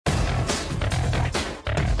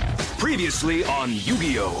Previously on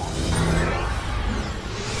Yu-Gi-Oh!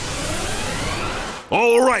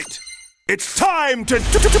 All right, it's time to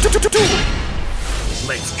duel!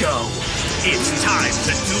 Let's go! It's time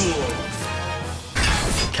to duel!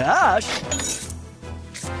 Kash?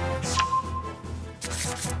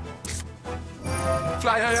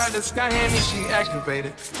 Fly her out the sky, hand me, she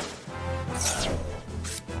activated.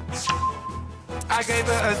 I gave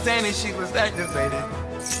her a Danny, she was activated.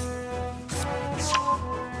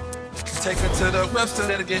 Take her to the website,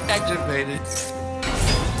 let her get activated.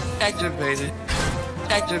 Activated.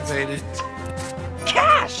 Activated.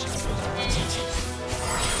 Kash!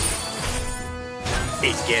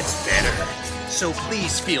 It gets better, so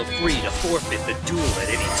please feel free to forfeit the duel at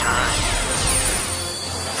any time.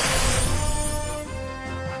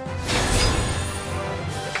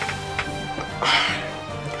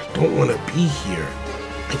 I don't want to be here.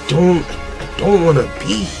 I don't want to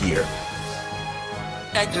be here.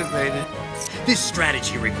 Activated. This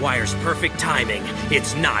strategy requires perfect timing.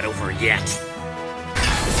 It's not over yet.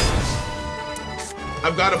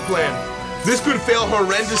 I've got a plan. This could fail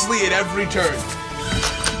horrendously at every turn.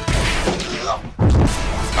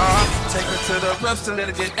 Take her to the website, let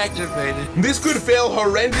her get activated. This could fail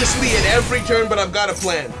horrendously at every turn, but I've got a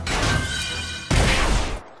plan.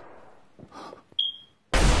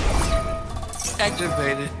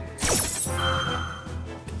 Activated.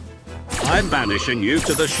 I'm banishing you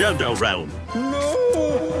to the Shadow Realm.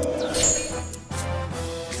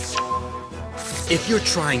 If you're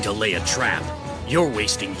trying to lay a trap, you're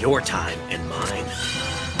wasting your time and mine.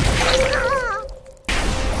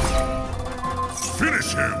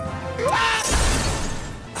 Finish him!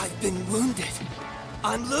 I've been wounded.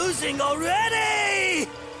 I'm losing already!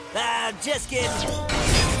 Just kidding.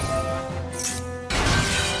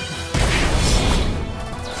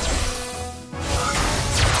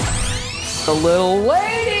 A little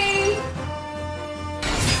lady!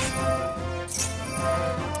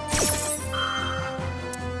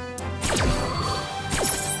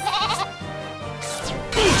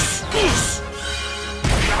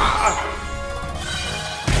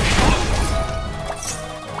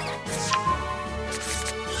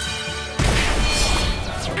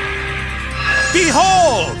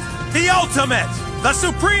 Behold! The ultimate! The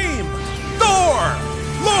supreme! Thor!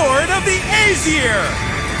 Lord of the Aesir!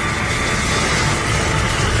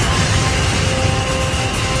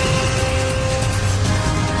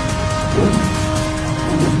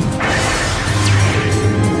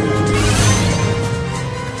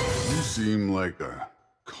 You seem like a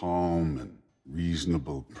calm and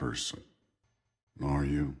reasonable person. Are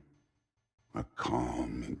you? A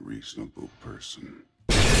calm and reasonable person.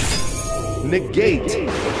 Negate.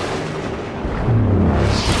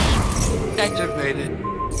 Activated.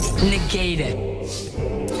 Negated.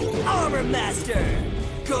 Armor Master!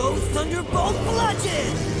 Go Thunderbolt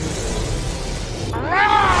Bludgeon!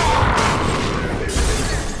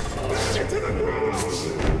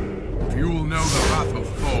 You will know the wrath of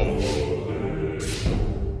Thor.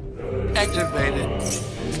 Activated.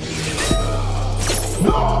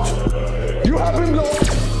 You have been blocked!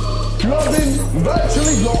 You have been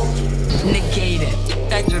virtually blocked! Negated.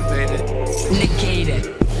 Activated. Negated.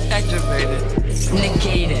 Activated.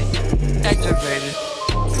 Negated. Activated.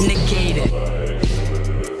 Negated.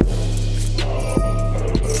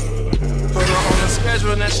 Put her on the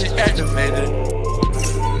schedule and then she activated.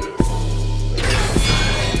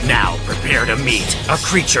 Now prepare to meet a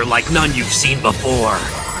creature like none you've seen before.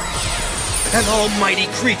 An almighty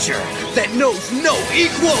creature that knows no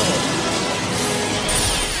equal!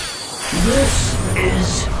 This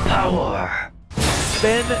is power.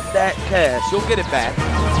 Spend that cash. You'll get it back.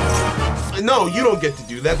 No, you don't get to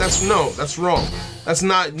do that. That's wrong. That's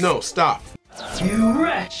not, no, stop. You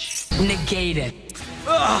wretch. Negated.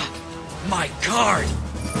 Ugh! My card!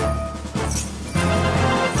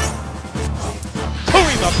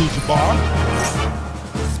 Hurry up, Poochie Bar!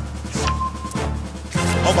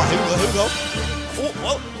 Oh my, here we go.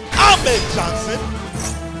 Oh, Ahmed Johnson!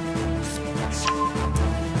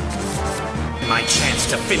 My chance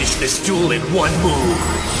to finish this duel in one move.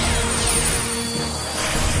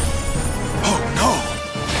 Oh no!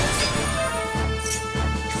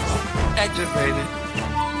 Activated.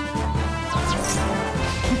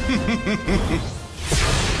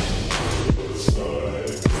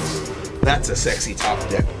 That's a sexy top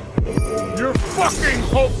deck. You're fucking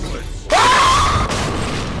hopeless!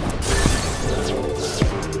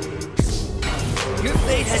 Your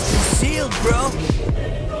fate has been sealed, bro.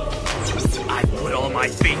 I put all my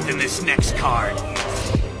faith in this next card.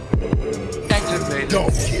 Activated.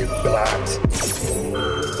 Don't get blocked.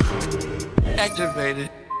 Activated.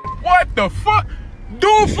 What the fuck? Do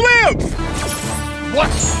a flip!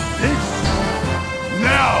 What's this?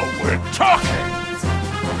 Now we're talking!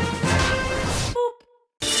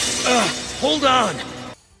 Hold on!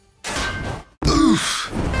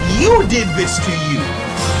 Oof! You did this to you!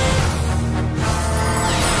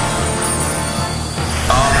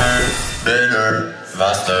 Harder, bigger,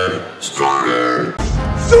 faster, stronger.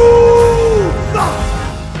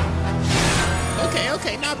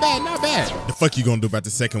 Okay, not bad, not bad. The fuck you gonna do about the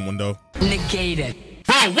second one, though? Negate it.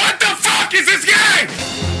 Bro, what the fuck is this game?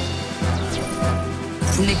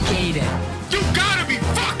 Negate it. You gotta be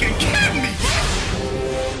fucking kidding me, bro!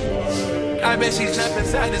 I bet she jump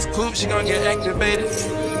inside this coop, she gonna get activated.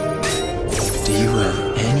 Do you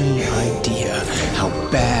have any idea how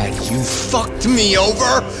bad you fucked me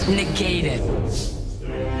over? Negate it.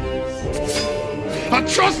 I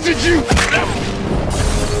trusted you!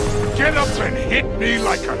 Get up and hit me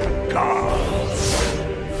like a god!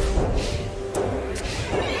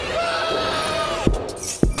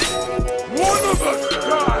 One of us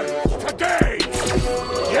dies today!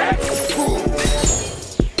 Get food!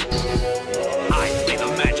 I play the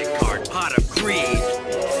magic card, Pot of Greed.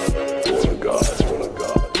 For the gods, for the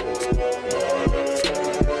gods.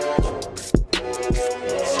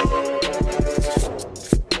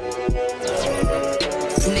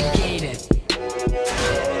 Negate it.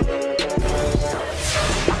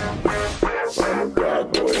 Bad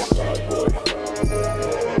boy, bad boy.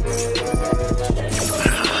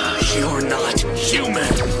 You're not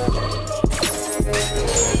human.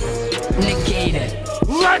 Negate it.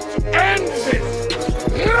 Let's end this!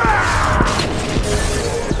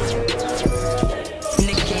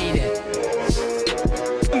 Negate it.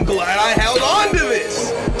 I'm glad I held on to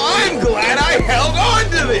this! I'm glad I held on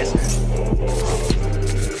to this!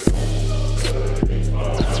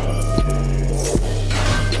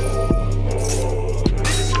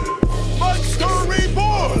 Monster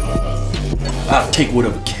Reborn! I'll take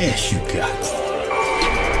whatever cash you got.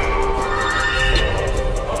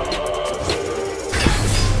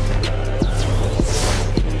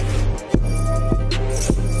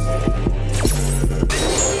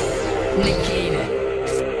 Negate it.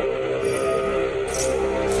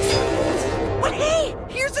 But hey,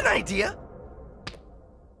 here's an idea.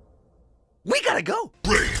 We gotta go.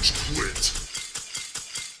 Rage quit.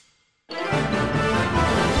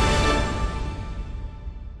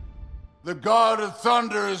 The God of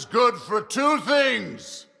Thunder is good for two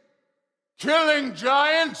things: killing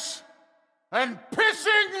giants and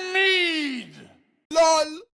pissing mead! LOL!